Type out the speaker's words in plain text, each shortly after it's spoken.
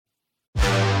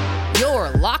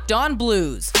You're Locked On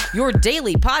Blues, your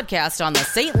daily podcast on the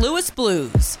St. Louis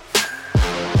Blues.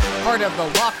 Part of the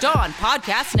Locked On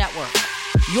Podcast Network,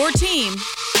 your team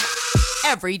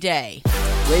every day.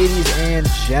 Ladies and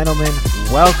gentlemen,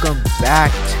 welcome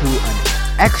back to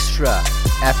an extra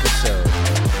episode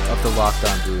of the Locked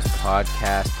On Blues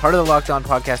podcast, part of the Locked On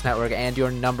Podcast Network and your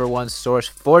number one source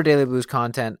for daily blues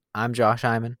content. I'm Josh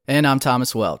Hyman. And I'm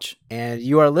Thomas Welch. And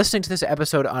you are listening to this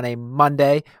episode on a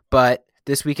Monday, but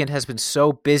this weekend has been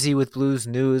so busy with Blues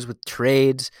news, with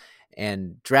trades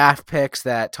and draft picks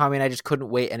that Tommy and I just couldn't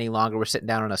wait any longer. We're sitting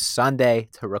down on a Sunday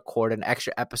to record an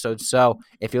extra episode. So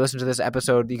if you listen to this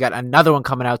episode, you got another one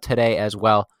coming out today as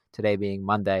well, today being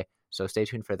Monday. So stay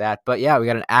tuned for that. But yeah, we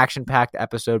got an action-packed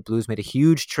episode. Blues made a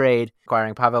huge trade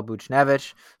acquiring Pavel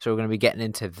Buchnevich. So we're going to be getting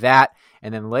into that.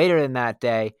 And then later in that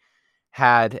day,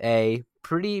 had a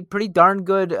pretty darn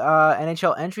good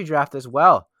NHL entry draft as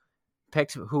well.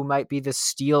 Picked who might be the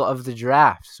steal of the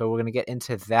draft. So we're going to get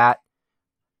into that.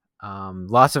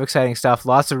 Lots of exciting stuff.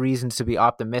 Lots of reasons to be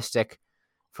optimistic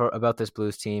about this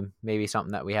Blues team. Maybe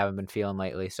something that we haven't been feeling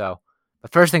lately. But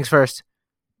first things first,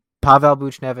 Pavel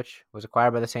Buchnevich was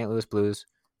acquired by the St. Louis Blues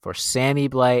for Sammy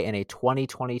Blais and a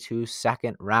 2022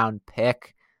 second-round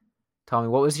pick. Tell me,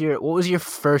 what was your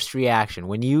first reaction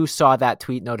when you saw that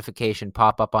tweet notification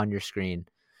pop up on your screen?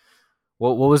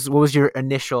 What was your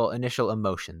initial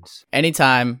emotions?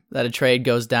 Anytime that a trade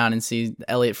goes down and sees the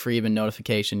Elliot Friedman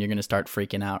notification, you're going to start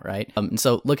freaking out, right? And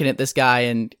so looking at this guy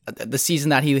and the season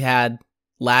that he had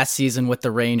last season with the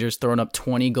Rangers, throwing up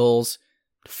 20 goals,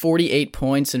 48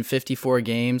 points in 54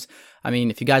 games. I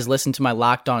mean, if you guys listen to my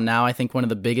Locked On Now, I think one of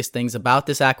the biggest things about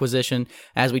this acquisition,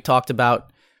 as we talked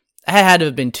about, it had to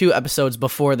have been 2 episodes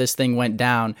before this thing went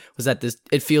down, was that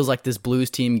it feels like this Blues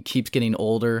team keeps getting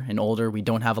older and older. We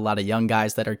don't have a lot of young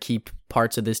guys that are key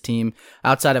parts of this team.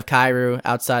 Outside of Kyrou,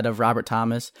 outside of Robert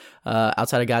Thomas,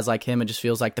 outside of guys like him, it just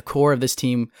feels like the core of this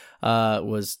team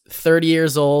was 30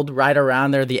 years old, right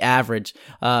around there, the average.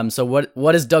 So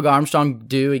what does Doug Armstrong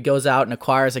do? He goes out and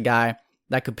acquires a guy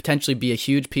that could potentially be a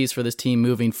huge piece for this team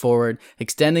moving forward,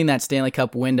 extending that Stanley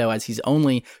Cup window as he's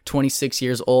only 26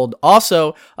 years old.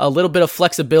 Also, a little bit of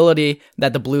flexibility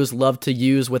that the Blues love to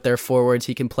use with their forwards.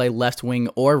 He can play left wing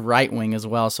or right wing as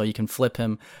well, so you can flip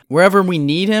him wherever we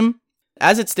need him.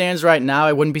 As it stands right now,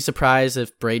 I wouldn't be surprised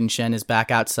if Brayden Schenn is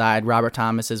back outside. Robert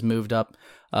Thomas has moved up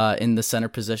in the center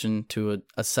position to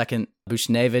a second.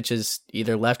 Buchnevich is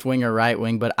either left wing or right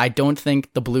wing, but I don't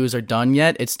think the Blues are done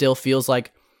yet. It still feels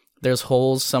like there's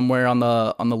holes somewhere on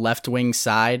the left wing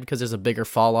side because there's a bigger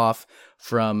fall off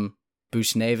from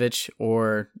Buchnevich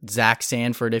or Zach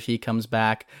Sanford if he comes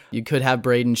back. You could have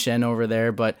Brayden Schenn over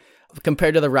there, but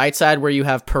compared to the right side where you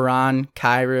have Perron,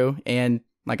 Kyrou, and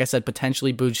like I said,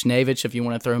 potentially Buchnevich if you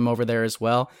want to throw him over there as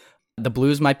well, the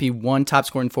Blues might be one top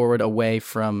scoring forward away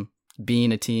from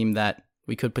being a team that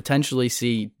we could potentially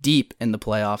see deep in the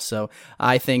playoffs. So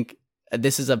I think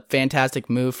this is a fantastic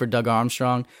move for Doug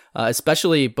Armstrong,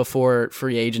 especially before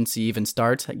free agency even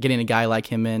starts, getting a guy like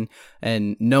him in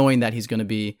and knowing that he's going to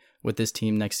be with this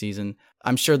team next season.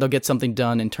 I'm sure they'll get something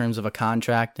done in terms of a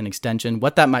contract and extension.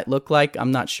 What that might look like,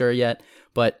 I'm not sure yet,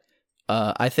 but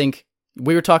I think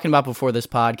we were talking about before this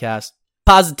podcast,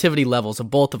 positivity levels of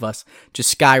both of us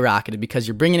just skyrocketed because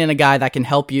you're bringing in a guy that can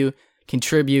help you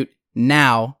contribute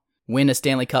now, win a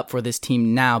Stanley Cup for this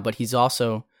team now, but he's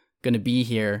also going to be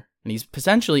here and he's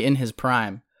potentially in his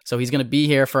prime. So he's going to be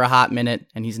here for a hot minute,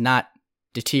 and he's not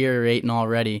deteriorating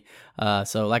already.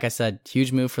 So like I said,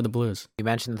 huge move for the Blues. You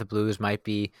mentioned that the Blues might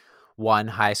be one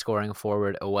high-scoring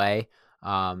forward away,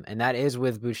 and that is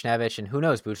with Buchnevich. And who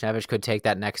knows, Buchnevich could take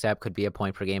that next step, could be a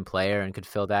point-per-game player, and could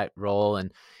fill that role.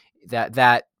 And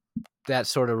that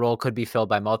sort of role could be filled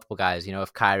by multiple guys. You know,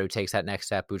 if Kyrou takes that next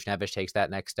step, Buchnevich takes that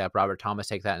next step, Robert Thomas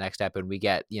takes that next step, and we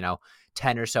get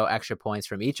 10 or so extra points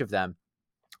from each of them,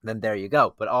 then there you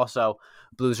go. But also,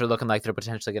 Blues are looking like they're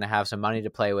potentially going to have some money to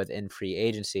play with in free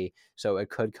agency, so it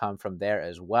could come from there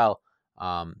as well.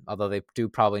 Although they do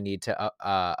probably need to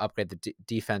upgrade the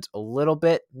defense a little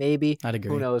bit, maybe. I'd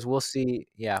agree. Who knows? We'll see.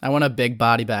 Yeah, I want a big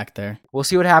body back there. We'll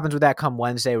see what happens with that come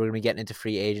Wednesday. We're going to be getting into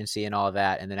free agency and all of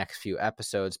that in the next few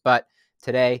episodes. But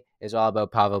today is all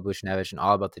about Pavel Buchnevich and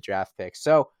all about the draft picks.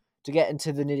 So to get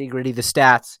into the nitty-gritty, the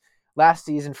stats. Last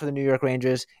season for the New York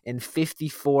Rangers, in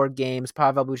 54 games,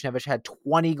 Pavel Buchnevich had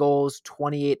 20 goals,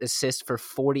 28 assists for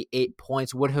 48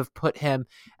 points, would have put him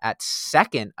at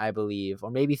second, I believe,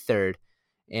 or maybe third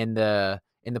in the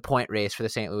point race for the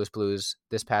St. Louis Blues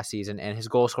this past season. And his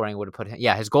goal scoring would have put him,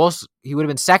 he would have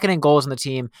been second in goals on the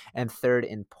team and third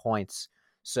in points.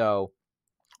 So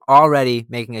already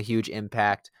making a huge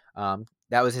impact.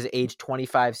 That was his age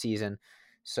 25 season.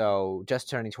 So just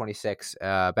turning 26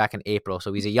 back in April.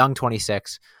 So he's a young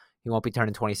 26. He won't be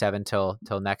turning 27 till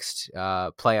next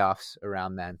playoffs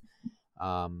around then.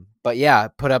 But yeah,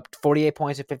 put up 48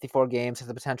 points in 54 games, has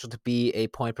the potential to be a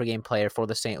point per game player for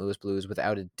the St. Louis Blues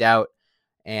without a doubt.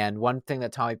 And one thing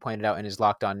that Tommy pointed out in his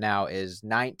Locked On Now is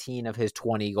 19 of his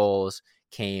 20 goals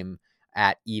came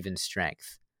at even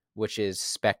strength, which is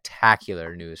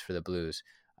spectacular news for the Blues.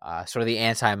 Sort of the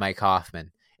anti-Mike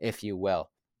Hoffman, if you will.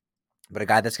 But a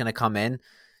guy that's going to come in,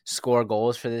 score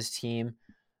goals for this team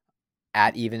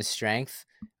at even strength,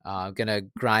 going to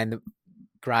grind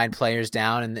players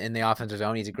down in the offensive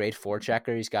zone. He's a great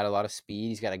forechecker. He's got a lot of speed.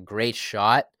 He's got a great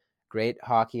shot, great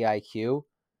hockey IQ.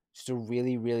 Just a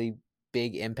really, really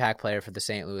big impact player for the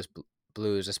St. Louis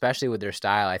Blues, especially with their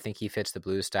style. I think he fits the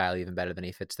Blues style even better than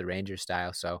he fits the Rangers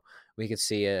style. So we could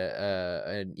see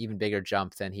an even bigger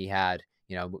jump than he had.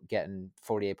 Getting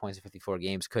 48 points in 54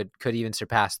 games could even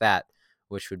surpass that,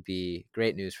 which would be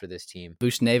great news for this team.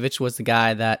 Buchnevich was the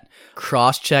guy that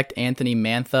cross-checked Anthony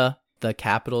Mantha, the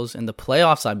Capitals, in the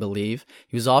playoffs, I believe.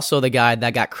 He was also the guy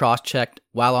that got cross-checked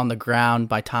while on the ground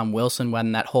by Tom Wilson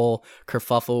when that whole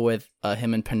kerfuffle with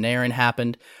him and Panarin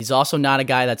happened. He's also not a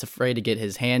guy that's afraid to get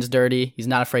his hands dirty. He's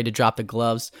not afraid to drop the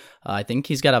gloves. I think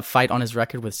he's got a fight on his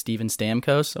record with Steven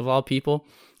Stamkos, of all people.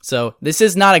 So this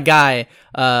is not a guy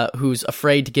who's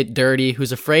afraid to get dirty,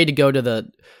 who's afraid to go to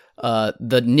the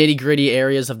nitty-gritty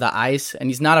areas of the ice, and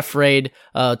he's not afraid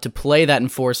to play that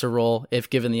enforcer role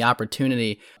if given the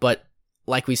opportunity. But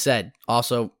like we said,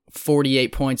 also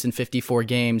 48 points in 54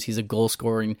 games. He's a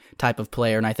goal-scoring type of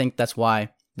player, and I think that's why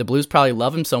the Blues probably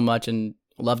love him so much and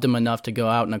loved him enough to go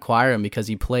out and acquire him, because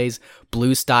he plays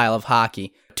Blues style of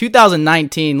hockey.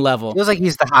 2019 level. Feels like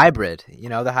he's the hybrid,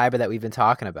 the hybrid that we've been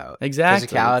talking about. Exactly.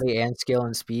 Physicality and skill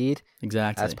and speed.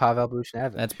 Exactly. That's Pavel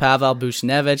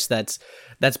Buchnevich.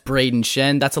 That's Braden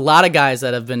Shen. That's a lot of guys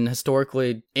that have been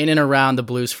historically in and around the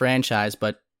Blues franchise,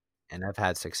 and have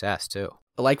had success too.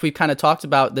 Like we kind of talked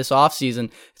about this offseason,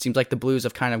 it seems like the Blues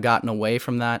have kind of gotten away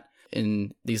from that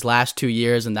in these last 2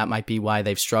 years, and that might be why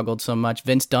they've struggled so much.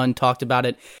 Vince Dunn talked about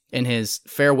it in his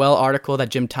farewell article that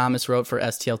Jim Thomas wrote for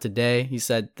STL Today. He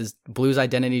said this Blues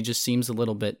identity just seems a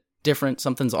little bit different.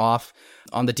 Something's off.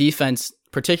 On the defense,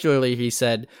 particularly, he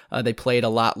said they played a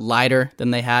lot lighter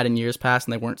than they had in years past,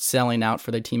 and they weren't selling out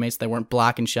for their teammates. They weren't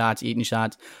blocking shots, eating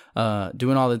shots,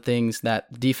 doing all the things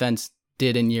that defense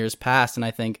did in years past. And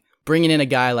I think bringing in a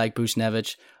guy like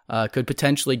Buchnevich could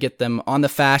potentially get them on the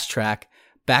fast track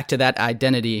back to that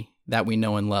identity that we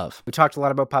know and love. We talked a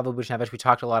lot about Pavel Buchnevich. We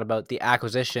talked a lot about the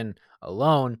acquisition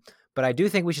alone, but I do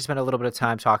think we should spend a little bit of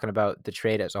time talking about the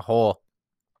trade as a whole.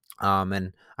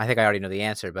 And I think I already know the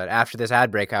answer, but after this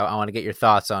ad break, I want to get your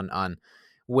thoughts on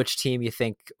which team you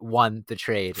think won the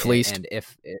trade. Fleeced. And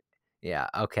yeah,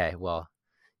 okay, well,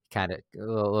 kind of a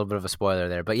little bit of a spoiler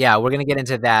there, but yeah, we're going to get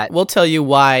into that. We'll tell you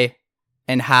why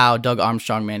and how Doug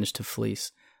Armstrong managed to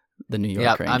fleece the New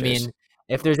York Rangers. I mean,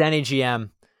 if there's any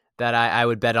GM that I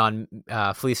would bet on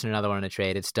fleecing another one in a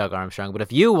trade, it's Doug Armstrong. But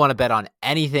if you want to bet on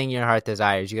anything your heart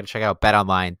desires, you got to check out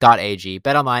betonline.ag.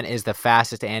 BetOnline is the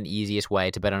fastest and easiest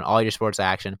way to bet on all your sports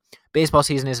action. Baseball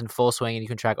season is in full swing, and you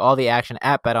can track all the action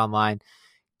at BetOnline.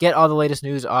 Get all the latest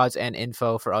news, odds, and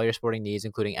info for all your sporting needs,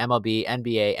 including MLB,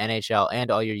 NBA, NHL, and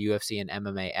all your UFC and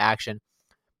MMA action.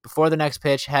 Before the next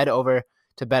pitch, head over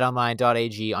to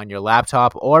betonline.ag on your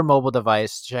laptop or mobile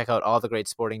device to check out all the great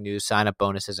sporting news, sign-up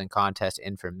bonuses, and contest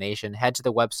information. Head to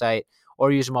the website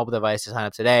or use your mobile device to sign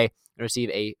up today and receive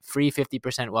a free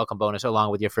 50% welcome bonus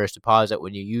along with your first deposit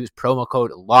when you use promo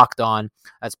code LOCKEDON.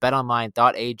 That's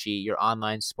betonline.ag, your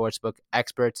online sportsbook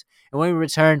experts. And when we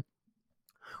return,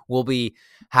 we'll be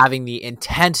having the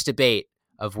intense debate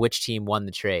of which team won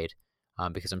the trade,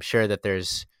 because I'm sure that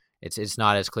it's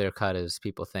not as clear-cut as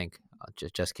people think.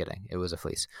 Just kidding. It was a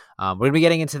fleece. We're going to be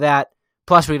getting into that.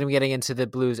 Plus, we're going to be getting into the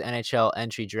Blues NHL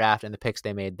entry draft and the picks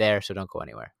they made there, so don't go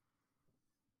anywhere.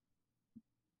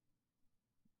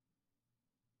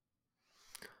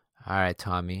 All right,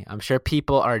 Tommy. I'm sure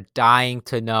people are dying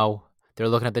to know. They're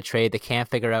looking at the trade. They can't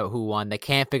figure out who won. They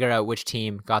can't figure out which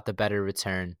team got the better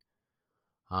return.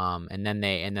 And then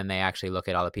they actually look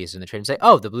at all the pieces in the trade and say,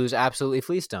 "Oh, the Blues absolutely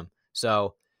fleeced them."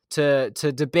 So to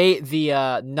debate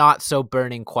the not so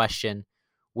burning question,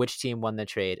 which team won the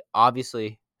trade?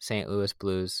 Obviously, St. Louis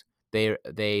Blues.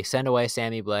 They send away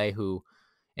Sammy Blais, who,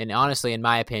 and honestly, in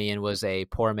my opinion, was a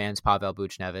poor man's Pavel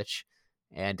Buchnevich,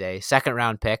 and a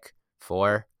second-round pick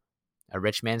for a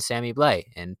rich man's Sammy Blais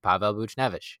and Pavel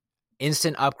Buchnevich.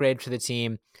 Instant upgrade for the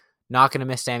team. Not going to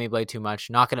miss Sammy Blais too much.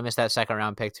 Not going to miss that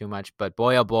second-round pick too much. But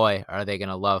boy, oh boy, are they going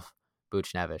to love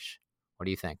Buchnevich. What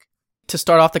do you think? to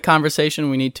start off the conversation,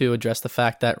 we need to address the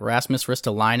fact that Rasmus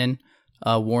Ristolainen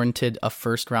warranted a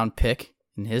first-round pick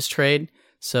in his trade.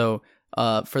 So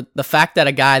for the fact that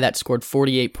a guy that scored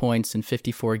 48 points in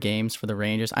 54 games for the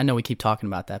Rangers, I know we keep talking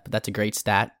about that, but that's a great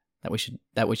stat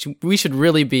that we should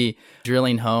really be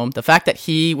drilling home. The fact that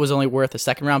he was only worth a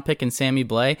second-round pick in Sammy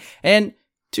Blais, and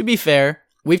to be fair,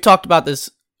 we've talked about this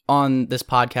on this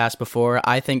podcast before.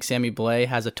 I think Sammy Blais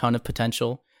has a ton of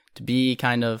potential to be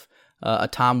kind of a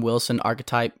Tom Wilson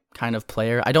archetype kind of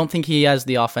player. I don't think he has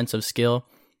the offensive skill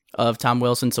of Tom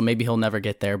Wilson, so maybe he'll never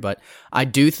get there, but I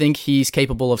do think he's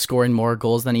capable of scoring more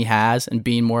goals than he has and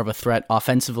being more of a threat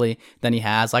offensively than he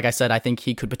has. Like I said, I think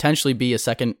he could potentially be a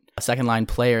second line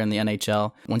player in the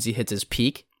NHL once he hits his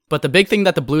peak. But the big thing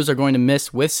that the Blues are going to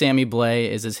miss with Sammy Blais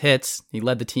is his hits. He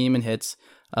led the team in hits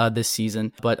this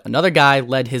season, but another guy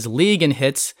led his league in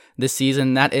hits this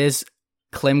season. That is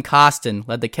Klim Kostin,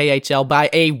 led the KHL by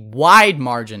a wide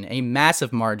margin, a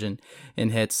massive margin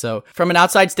in hits. So from an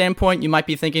outside standpoint, you might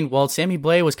be thinking, well, Sammy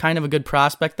Blais was kind of a good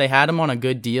prospect. They had him on a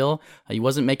good deal. He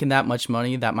wasn't making that much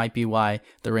money. That might be why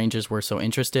the Rangers were so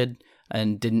interested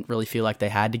and didn't really feel like they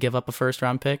had to give up a first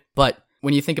round pick. But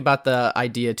when you think about the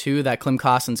idea too, that Klim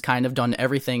Kostin's kind of done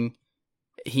everything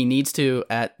he needs to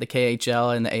at the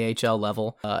KHL and the AHL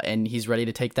level, and he's ready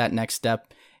to take that next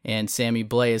step. And Sammy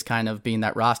Blais is kind of being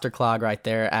that roster clog right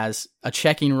there as a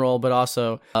checking role, but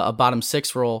also a bottom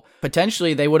six role.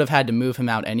 Potentially, they would have had to move him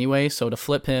out anyway. So to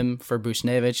flip him for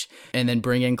Buchnevich and then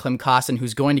bring in Klim Kostin,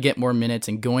 who's going to get more minutes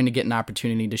and going to get an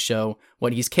opportunity to show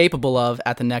what he's capable of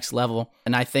at the next level.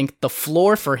 And I think the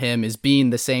floor for him is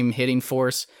being the same hitting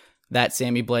force that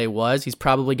Sammy Blais was. He's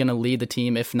probably going to lead the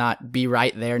team, if not be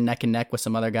right there neck and neck with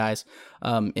some other guys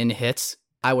in hits.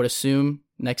 I would assume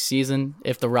next season,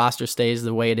 if the roster stays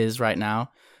the way it is right now.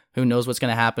 Who knows what's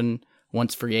going to happen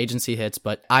once free agency hits,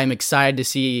 but I'm excited to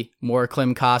see more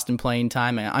Klim Kostin playing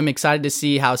time. And I'm excited to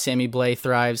see how Sammy Blais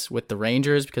thrives with the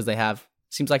Rangers because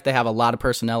seems like they have a lot of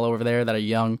personnel over there that are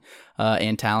young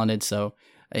and talented. So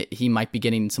he might be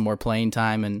getting some more playing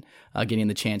time and getting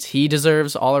the chance he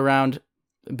deserves all around.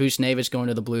 Buchnevich going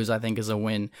to the Blues, I think, is a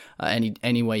win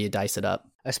any way you dice it up.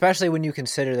 Especially when you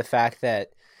consider the fact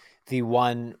that the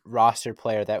one roster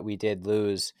player that we did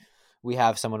lose, we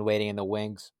have someone waiting in the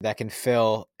wings that can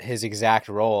fill his exact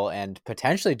role and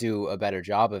potentially do a better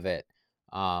job of it.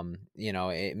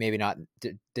 Maybe not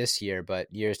this year,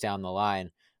 but years down the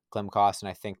line, Klim Kostin,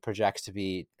 I think, projects to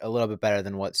be a little bit better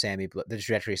than what the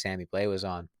trajectory Sammy Blais was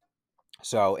on.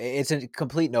 So it's a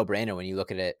complete no-brainer when you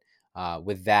look at it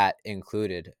with that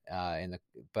included.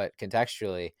 But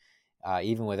contextually,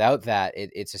 even without that,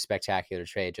 it's a spectacular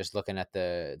trade. Just looking at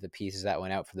the pieces that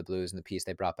went out for the Blues and the piece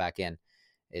they brought back in,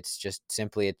 it's just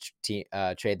simply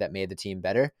a trade that made the team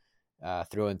better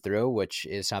through and through, which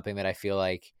is something that I feel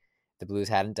like the Blues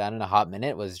hadn't done in a hot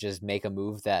minute, was just make a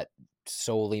move that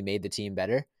solely made the team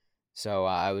better. So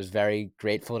I was very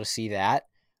grateful to see that.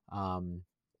 And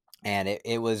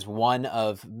it was one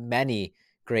of many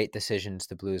great decisions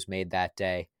the Blues made that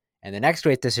day. And the next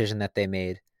great decision that they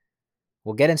made,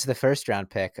 we'll get into the first round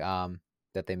pick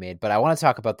that they made, but I want to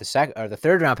talk about the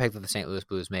third round pick that the St. Louis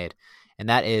Blues made, and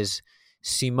that is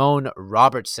Simone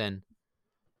Robertson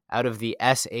out of the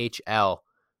SHL.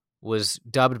 Was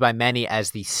dubbed by many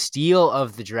as the steal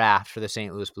of the draft for the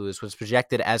St. Louis Blues, was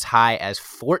projected as high as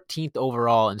 14th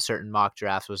overall in certain mock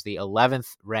drafts, was the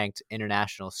 11th ranked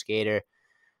international skater.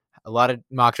 A lot of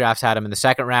mock drafts had him in the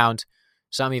second round.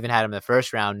 Some even had him in the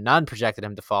first round. None projected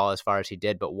him to fall as far as he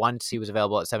did, but once he was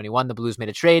available at 71, the Blues made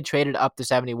a trade, traded up to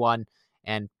 71,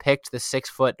 and picked the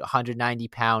 6-foot,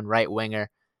 190-pound right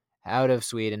winger out of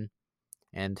Sweden.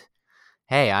 And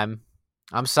hey, I'm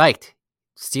psyched.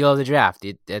 Steal of the draft.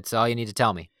 That's all you need to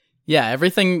tell me. Yeah,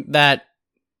 everything that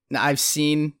I've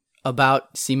seen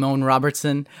about Simone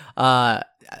Robertson,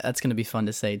 that's going to be fun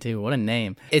to say too. What a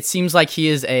name. It seems like he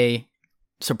is a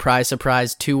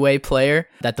surprise two-way player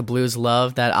that the Blues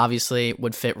love, that obviously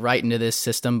would fit right into this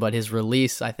system, but his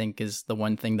release, I think, is the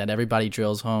one thing that everybody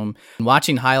drills home. And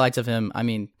watching highlights of him, I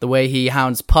mean, the way he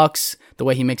hounds pucks, the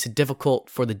way he makes it difficult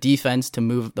for the defense to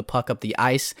move the puck up the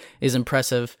ice is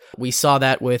impressive. We saw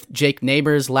that with Jake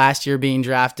Neighbors last year being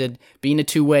drafted. Being a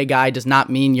two-way guy does not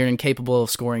mean you're incapable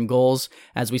of scoring goals,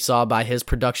 as we saw by his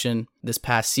production this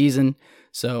past season.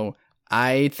 So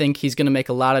I think he's going to make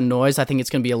a lot of noise. I think it's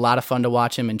going to be a lot of fun to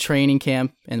watch him in training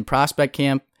camp and prospect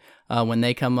camp when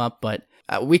they come up. But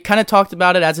we kind of talked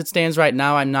about it as it stands right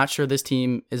now. I'm not sure this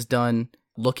team is done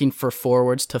looking for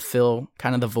forwards to fill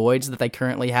kind of the voids that they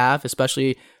currently have,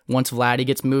 especially once Vladdy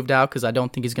gets moved out, because I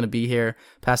don't think he's going to be here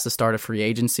past the start of free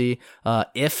agency.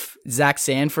 If Zach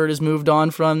Sanford is moved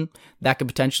on from, that could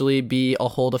potentially be a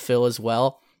hole to fill as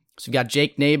well. So you've got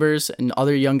Jake Neighbors and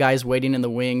other young guys waiting in the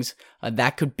wings.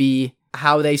 That could be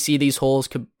how they see these holes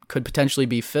could potentially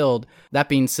be filled. That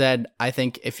being said, I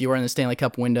think if you are in the Stanley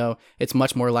Cup window, it's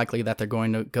much more likely that they're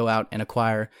going to go out and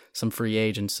acquire some free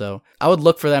agents. So I would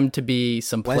look for them to be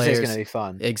some players. Wednesday's going to be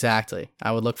fun. Exactly.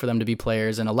 I would look for them to be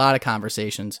players in a lot of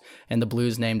conversations, and the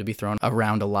Blues name to be thrown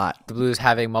around a lot. The Blues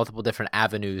having multiple different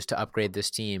avenues to upgrade this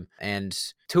team, and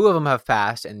 2 of them have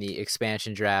passed in the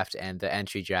expansion draft and the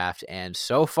entry draft, and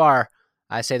so far,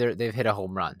 I say they've hit a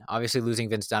home run. Obviously, losing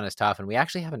Vince Dunn is tough, and we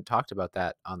actually haven't talked about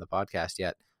that on the podcast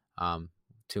yet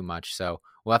too much. So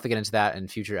we'll have to get into that in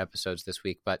future episodes this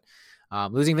week. But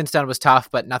losing Vince Dunn was tough,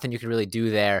 but nothing you could really do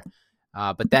there.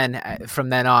 But then from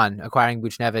then on, acquiring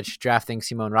Buchnevich, drafting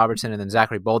Simone Robertson, and then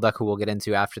Zachary Bolduc, who we'll get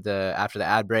into after the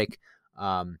ad break.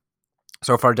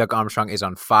 So far, Doug Armstrong is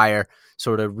on fire,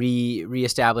 sort of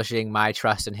reestablishing my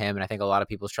trust in him, and I think a lot of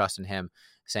people's trust in him,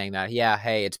 saying that, yeah,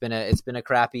 hey, it's been a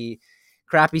crappy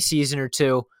season or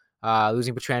two.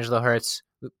 Losing Pietrangelo hurts,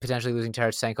 potentially losing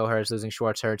Tarasenko hurts, losing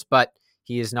Schwartz hurts, but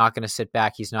he is not going to sit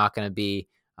back. He's not going to be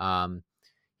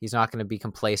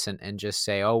complacent and just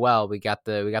say, oh, well, we got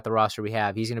the roster we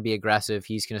have. He's going to be aggressive.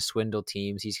 He's going to swindle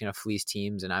teams. He's going to fleece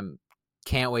teams. And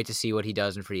can't wait to see what he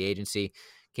does in free agency.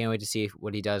 Can't wait to see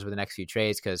what he does with the next few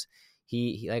trades, because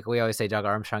he, like we always say, Doug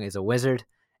Armstrong is a wizard,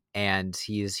 and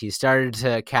he's started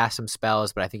to cast some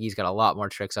spells, but I think he's got a lot more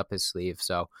tricks up his sleeve.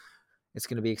 So it's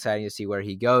going to be exciting to see where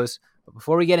he goes. But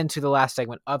before we get into the last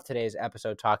segment of today's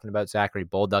episode, talking about Zachary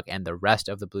Bolduc and the rest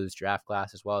of the Blues draft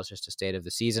class, as well as just a state of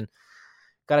the season,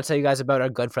 got to tell you guys about our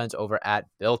good friends over at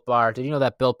Built Bar. Did you know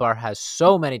that Built Bar has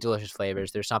so many delicious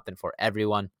flavors? There's something for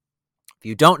everyone. If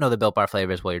you don't know the Built Bar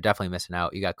flavors, well, you're definitely missing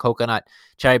out. You got coconut,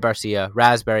 cherry barcia,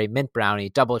 raspberry, mint brownie,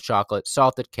 double chocolate,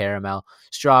 salted caramel,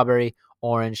 strawberry,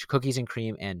 orange, cookies and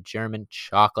cream, and German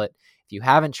chocolate. If you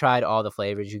haven't tried all the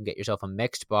flavors, you can get yourself a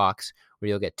mixed box where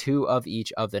you'll get 2 of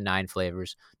each of the 9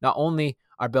 flavors. Not only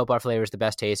are Built Bar flavors the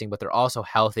best tasting, but they're also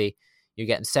healthy. You're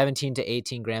getting 17 to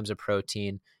 18 grams of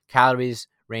protein, calories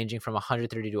ranging from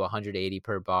 130 to 180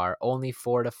 per bar, only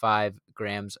 4 to 5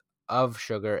 grams of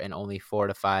sugar, and only 4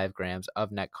 to 5 grams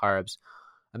of net carbs.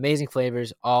 Amazing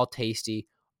flavors, all tasty,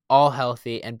 all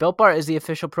healthy. And Built Bar is the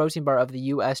official protein bar of the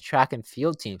U.S. track and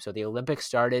field team. So the Olympics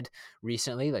started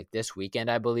recently, like this weekend,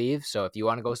 I believe. So if you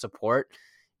want to go support,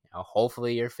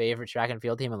 hopefully your favorite track and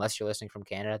field team, unless you're listening from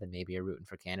Canada, then maybe you're rooting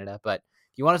for Canada. But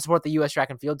if you want to support the U.S. track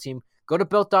and field team, go to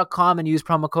Built.com and use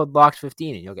promo code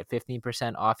LOCKED15 and you'll get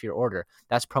 15% off your order.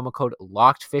 That's promo code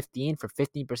LOCKED15 for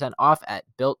 15% off at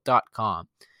Built.com.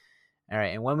 All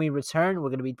right, and when we return, we're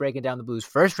going to be breaking down the Blues'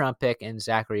 first-round pick in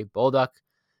Zachary Bolduc,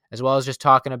 as well as just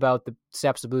talking about the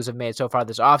steps the Blues have made so far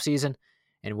this offseason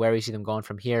and where we see them going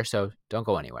from here. So don't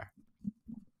go anywhere.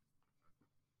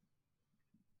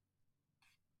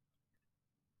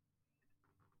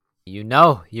 You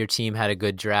know your team had a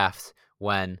good draft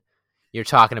when you're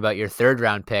talking about your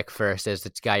third-round pick first as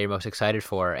the guy you're most excited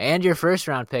for. And your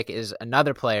first-round pick is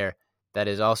another player that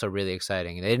is also really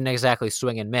exciting. They didn't exactly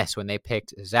swing and miss when they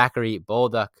picked Zachary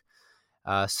Bolduc,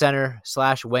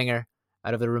 center/winger,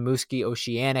 out of the Rimouski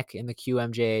Oceanic in the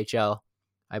QMJHL.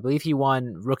 I believe he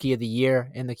won Rookie of the Year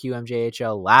in the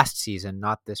QMJHL last season,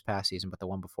 not this past season, but the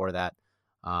one before that.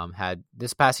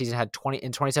 This past season had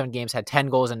 27 games, had 10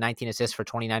 goals and 19 assists for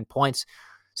 29 points.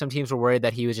 Some teams were worried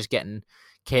that he was just getting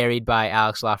carried by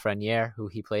Alex Lafreniere, who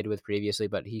he played with previously,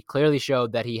 but he clearly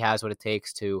showed that he has what it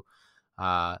takes to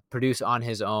produce on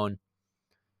his own.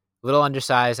 A little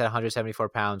undersized at 174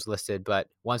 pounds listed, but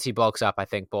once he bulks up, I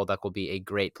think Bolduc will be a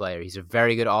great player. He's a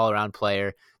very good all-around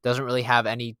player. Doesn't really have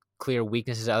any clear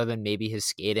weaknesses other than maybe his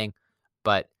skating,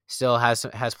 but still has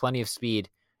plenty of speed.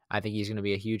 I think he's going to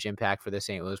be a huge impact for the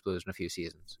St. Louis Blues in a few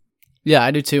seasons. Yeah, I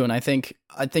do too, and I think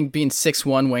being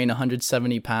 6'1", weighing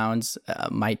 170 pounds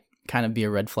might kind of be a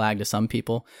red flag to some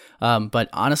people. But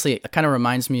honestly, it kind of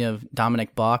reminds me of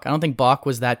Dominic Bach. I don't think Bach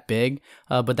was that big,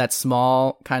 but that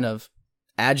small kind of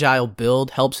agile build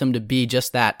helps him to be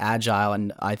just that agile,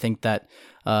 and I think that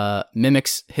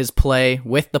mimics his play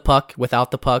with the puck,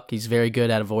 without the puck. He's very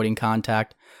good at avoiding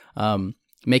contact,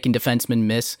 making defensemen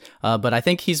miss, but I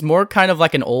think he's more kind of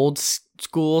like an old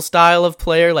school style of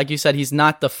player. Like you said, he's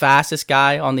not the fastest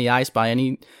guy on the ice by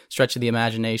any stretch of the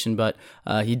imagination, but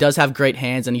he does have great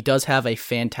hands and he does have a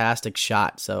fantastic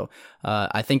shot. So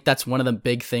I think that's one of the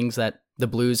big things that the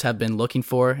Blues have been looking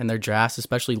for in their drafts,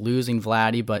 especially losing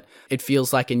Vladdy, but it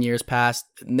feels like in years past,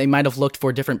 they might have looked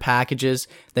for different packages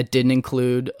that didn't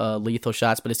include lethal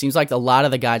shots, but it seems like a lot of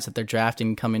the guys that they're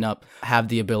drafting coming up have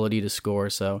the ability to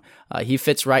score, so he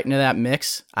fits right into that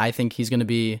mix. I think he's going to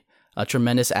be a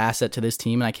tremendous asset to this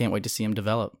team, and I can't wait to see him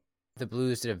develop. The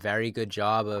Blues did a very good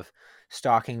job of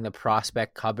stocking the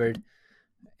prospect cupboard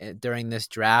during this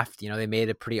draft. They made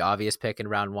a pretty obvious pick in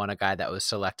round 1, a guy that was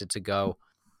selected to go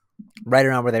right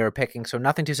around where they were picking. So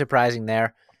nothing too surprising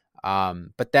there.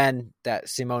 But then that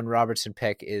Simone Robertson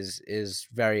pick is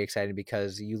very exciting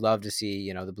because you love to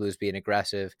see, the Blues being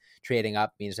aggressive. Trading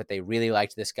up means that they really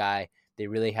liked this guy. They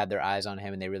really had their eyes on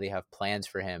him, and they really have plans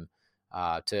for him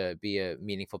to be a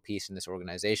meaningful piece in this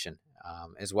organization,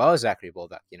 as well as Zachary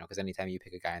Bolduc, because anytime you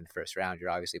pick a guy in the first round,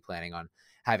 you're obviously planning on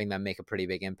having them make a pretty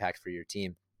big impact for your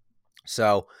team.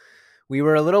 So we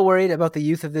were a little worried about the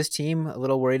youth of this team, a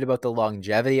little worried about the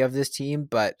longevity of this team,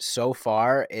 but so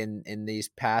far in these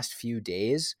past few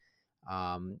days,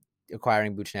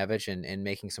 acquiring Buchnevich and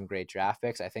making some great draft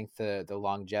picks, I think the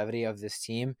longevity of this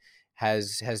team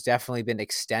has definitely been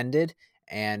extended,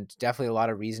 and definitely a lot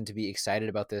of reason to be excited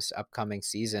about this upcoming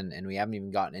season. And we haven't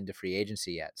even gotten into free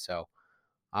agency yet, so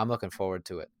I'm looking forward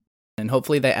to it. And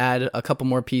hopefully they add a couple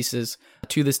more pieces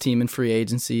to this team in free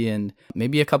agency, and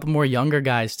maybe a couple more younger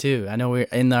guys too. I know we're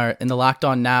in the Locked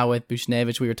On Now with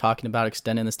Buchnevich. We were talking about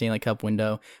extending the Stanley Cup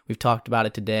window. We've talked about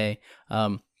it today.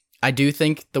 I do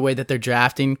think the way that they're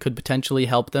drafting could potentially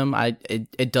help them.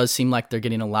 It does seem like they're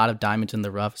getting a lot of diamonds in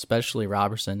the rough, especially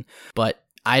Robertson. But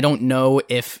I don't know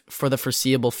if for the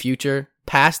foreseeable future,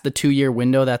 past the 2-year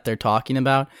window that they're talking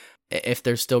about, if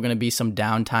there's still going to be some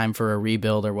downtime for a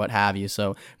rebuild or what have you.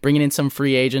 So bringing in some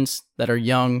free agents that are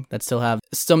young, that still have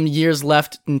some years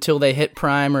left until they hit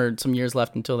prime, or some years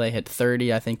left until they hit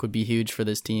 30, I think would be huge for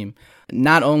this team.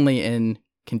 Not only in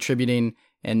contributing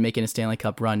and making a Stanley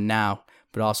Cup run now,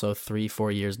 but also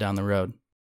 3-4 years down the road.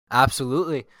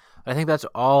 Absolutely. I think that's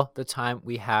all the time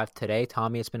we have today.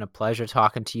 Tommy, it's been a pleasure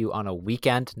talking to you on a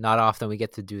weekend. Not often we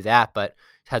get to do that, but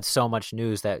had so much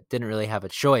news that didn't really have a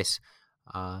choice.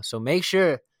 So make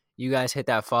sure you guys hit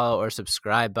that follow or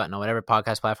subscribe button on whatever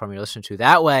podcast platform you're listening to.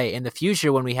 That way, in the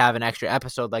future, when we have an extra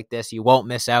episode like this, you won't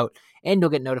miss out, and you'll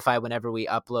get notified whenever we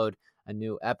upload a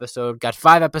new episode. Got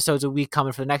 5 episodes a week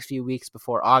coming for the next few weeks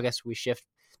before August. We shift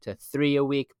to 3 a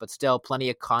week, but still plenty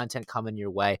of content coming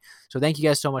your way. So thank you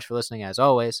guys so much for listening, as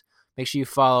always. Make sure you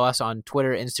follow us on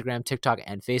Twitter, Instagram, TikTok,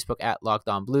 and Facebook at Locked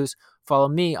On Blues. Follow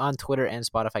me on Twitter and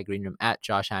Spotify Green Room at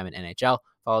Josh Hyman NHL.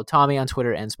 Follow Tommy on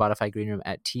Twitter and Spotify Green Room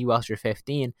at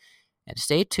TWelcher15. And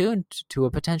stay tuned to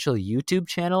a potential YouTube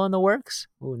channel in the works.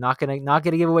 Ooh, not gonna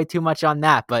give away too much on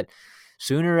that, but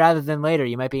sooner rather than later,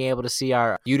 you might be able to see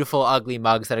our beautiful, ugly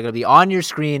mugs that are going to be on your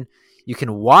screen. You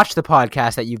can watch the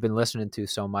podcast that you've been listening to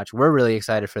so much. We're really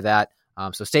excited for that.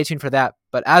 So stay tuned for that.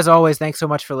 But as always, thanks so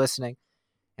much for listening,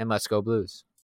 and let's go Blues.